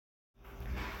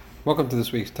Welcome to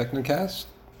this week's TechnoCast,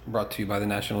 brought to you by the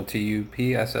National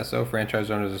TUPSSO Franchise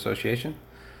Owners Association.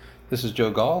 This is Joe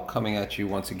Gall coming at you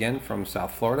once again from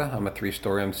South Florida. I'm a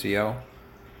three-store MCO.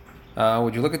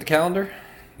 Would you look at the calendar?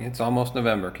 It's almost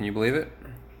November. Can you believe it?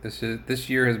 This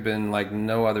year has been like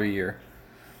no other year.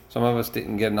 Some of us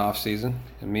didn't get an off season,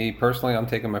 and me personally, I'm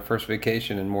taking my first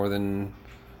vacation in more than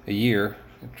a year,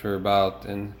 for about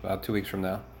 2 weeks from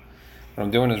now. What I'm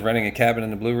doing is renting a cabin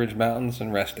in the Blue Ridge Mountains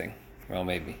and resting. Well,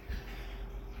 maybe.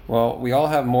 Well, we all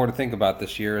have more to think about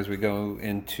this year as we go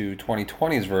into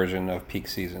 2020's version of peak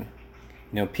season.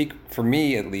 Peak for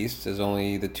me at least is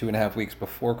only the 2.5 weeks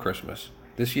before Christmas.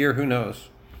 This year, who knows?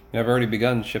 I've already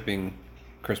begun shipping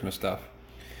Christmas stuff.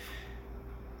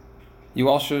 You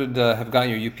all should have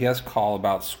gotten your UPS call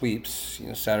about sweeps,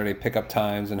 Saturday pickup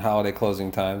times and holiday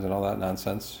closing times and all that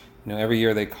nonsense. Every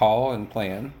year they call and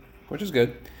plan, which is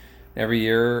good. Every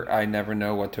year I never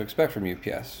know what to expect from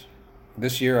UPS.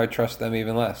 This year I trust them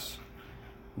even less.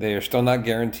 They are still not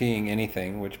guaranteeing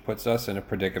anything, which puts us in a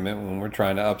predicament when we're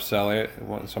trying to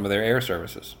upsell some of their air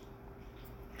services.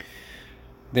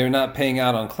 They're not paying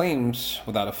out on claims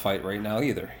without a fight right now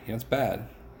either. It's bad.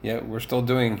 Yet we're still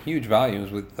doing huge volumes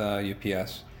with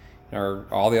UPS. Are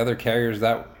all the other carriers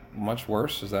that much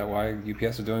worse? Is that why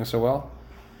UPS is doing so well?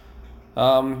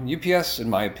 UPS, in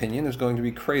my opinion, is going to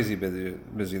be crazy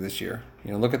busy this year.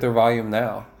 Look at their volume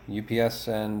now. UPS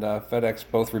and FedEx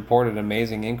both reported an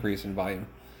amazing increase in volume.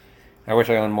 I wish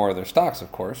I owned more of their stocks,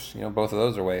 of course. Both of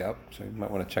those are way up, so you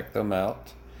might want to check them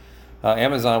out.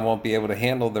 Amazon won't be able to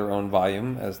handle their own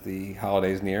volume as the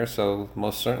holidays near, so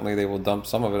most certainly they will dump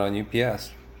some of it on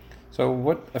UPS. So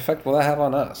what effect will that have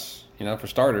on us? For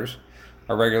starters,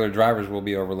 our regular drivers will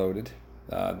be overloaded.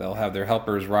 They'll have their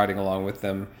helpers riding along with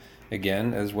them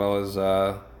again, as well as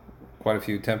quite a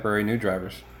few temporary new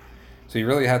drivers. So you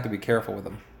really have to be careful with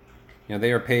them.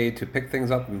 They are paid to pick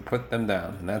things up and put them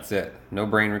down, and that's it. No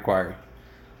brain required.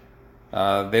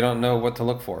 They don't know what to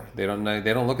look for. They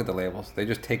don't look at the labels. They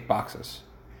just take boxes.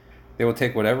 They will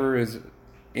take whatever is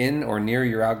in or near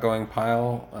your outgoing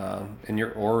pile, in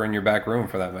your back room,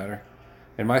 for that matter.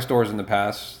 In my stores in the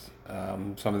past,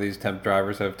 some of these temp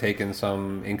drivers have taken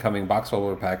some incoming box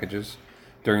holder packages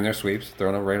during their sweeps,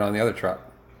 thrown it right on the other truck.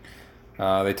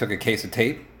 They took a case of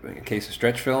tape, a case of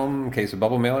stretch film, a case of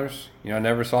bubble mailers. I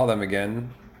never saw them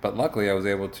again, but luckily I was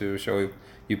able to show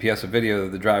UPS a video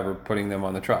of the driver putting them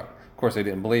on the truck. Of course, they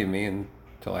didn't believe me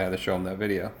until I had to show them that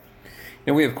video.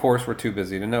 We, of course, were too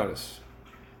busy to notice.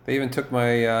 They even took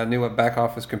my new back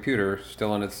office computer,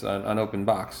 still in its unopened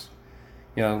box.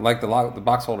 Like the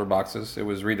box holder boxes, it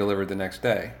was redelivered the next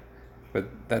day. But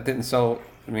that didn't sell.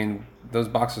 Those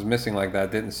boxes missing like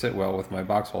that didn't sit well with my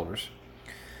box holders.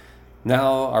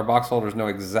 Now our box holders know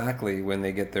exactly when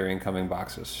they get their incoming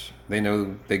boxes. They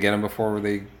know they get them before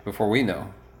we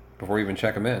know, before we even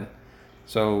check them in.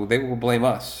 So they will blame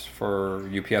us for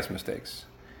UPS mistakes.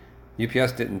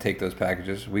 UPS didn't take those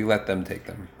packages. We let them take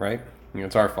them, right?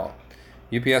 It's our fault.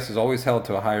 UPS is always held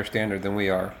to a higher standard than we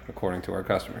are, according to our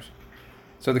customers.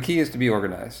 So the key is to be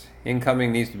organized.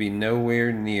 Incoming needs to be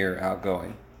nowhere near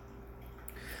outgoing.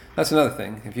 That's another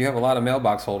thing. If you have a lot of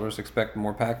mailbox holders, expect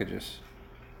more packages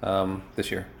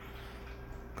this year.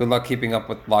 Good luck keeping up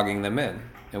with logging them in.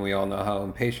 And we all know how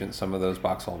impatient some of those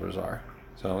box holders are.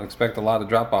 So expect a lot of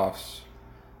drop-offs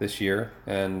this year.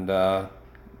 And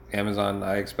Amazon,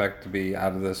 I expect to be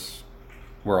out of this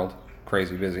world.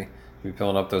 Crazy busy. We'll be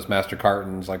filling up those master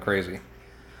cartons like crazy.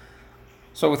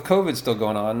 So with COVID still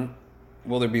going on,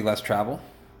 will there be less travel?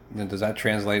 And does that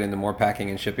translate into more packing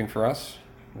and shipping for us?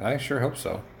 I sure hope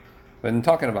so. But in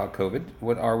talking about COVID,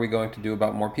 what are we going to do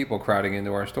about more people crowding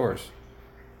into our stores?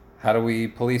 How do we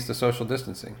police the social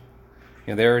distancing?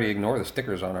 They already ignore the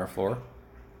stickers on our floor.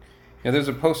 There's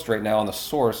a post right now on the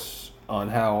Source on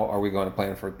how are we going to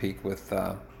plan for a peak with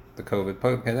the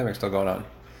COVID pandemic still going on.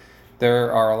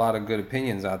 There are a lot of good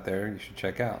opinions out there you should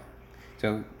check out.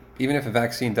 So even if a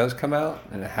vaccine does come out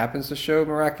and it happens to show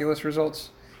miraculous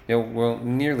results, we'll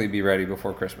nearly be ready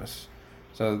before Christmas.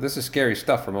 So this is scary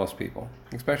stuff for most people,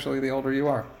 especially the older you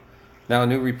are. Now a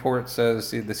new report says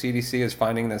the CDC is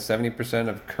finding that 70%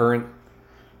 of current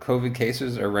COVID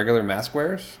cases are regular mask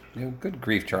wearers. Good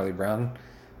grief, Charlie Brown.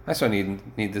 I so need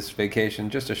this vacation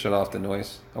just to shut off the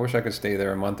noise. I wish I could stay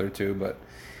there a month or two, but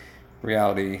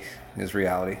reality is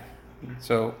reality.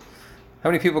 So how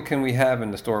many people can we have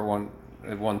in the store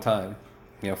at one time?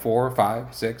 4,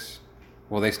 5, 6?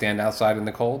 Will they stand outside in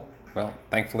the cold? Well,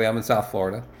 thankfully I'm in South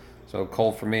Florida. So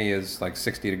cold for me is like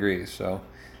 60 degrees. So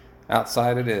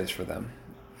outside it is for them.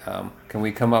 Can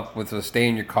we come up with a stay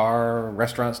in your car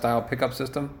restaurant style pickup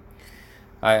system?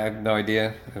 I have no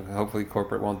idea. Hopefully,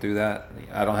 corporate won't do that.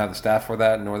 I don't have the staff for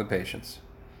that, nor the patience.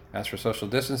 As for social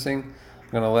distancing, I'm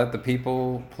going to let the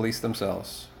people police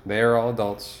themselves. They are all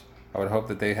adults. I would hope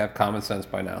that they have common sense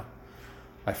by now.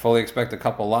 I fully expect a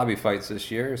couple lobby fights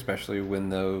this year, especially when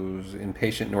those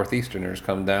impatient Northeasterners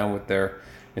come down with their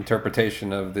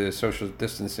interpretation of the social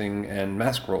distancing and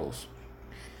mask rules.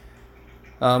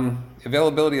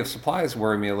 Availability of supplies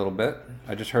worry me a little bit.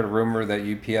 I just heard a rumor that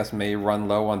UPS may run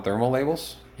low on thermal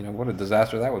labels. What a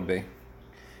disaster that would be.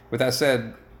 With that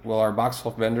said, will our box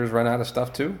vendors run out of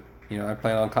stuff too? I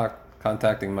plan on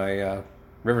contacting my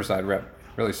Riverside rep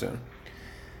really soon.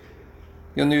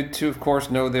 You'll need to, of course,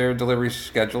 know their delivery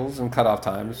schedules and cutoff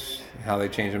times, how they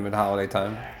change them at holiday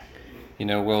time.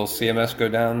 Will CMS go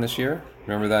down this year?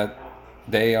 Remember that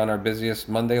day on our busiest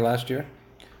Monday last year?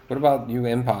 What about you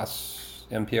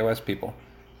MPOS people?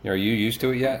 Are you used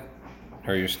to it yet?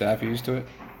 Are your staff used to it?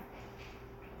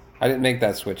 I didn't make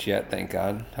that switch yet, thank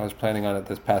God. I was planning on it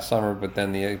this past summer, but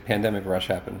then the pandemic rush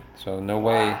happened. So no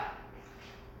way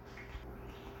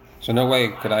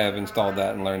could I have installed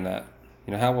that and learned that.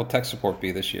 How will tech support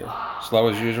be this year? Slow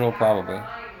as usual, probably.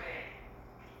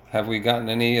 Have we gotten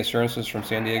any assurances from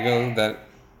San Diego that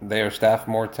they are staffed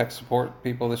more tech support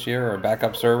people this year, or a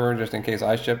backup server just in case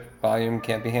iShip volume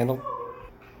can't be handled?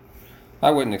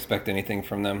 I wouldn't expect anything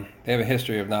from them. They have a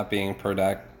history of not being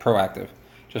proactive,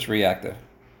 just reactive.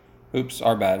 Oops,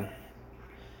 our bad.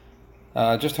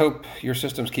 Just hope your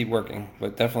systems keep working,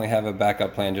 but definitely have a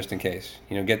backup plan just in case.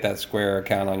 Get that Square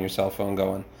account on your cell phone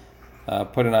going.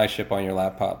 Put an iShip on your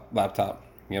laptop.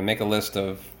 Make a list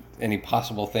of any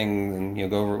possible thing and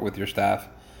go over it with your staff,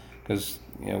 because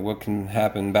what can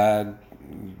happen bad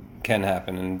can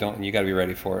happen, and you got to be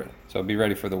ready for it. So be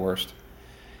ready for the worst.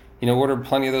 Order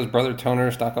plenty of those Brother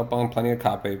toners. Stock up on plenty of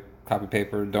copy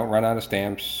paper. Don't run out of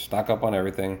stamps. Stock up on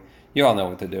everything. You all know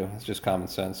what to do. It's just common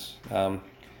sense.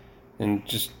 And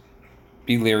just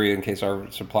be leery in case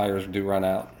our suppliers do run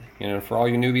out. For all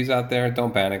you newbies out there,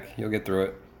 don't panic. You'll get through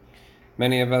it.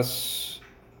 Many of us,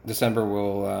 December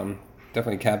will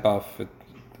definitely cap off the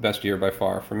best year by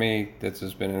far. For me, this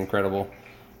has been an incredible,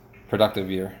 productive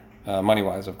year.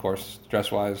 Money-wise, of course.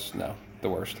 Stress-wise, no, the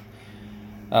worst.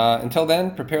 Until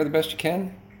then, prepare the best you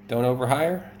can. Don't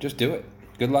overhire. Just do it.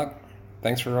 Good luck.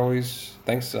 Thanks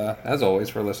as always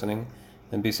for listening,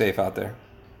 and be safe out there.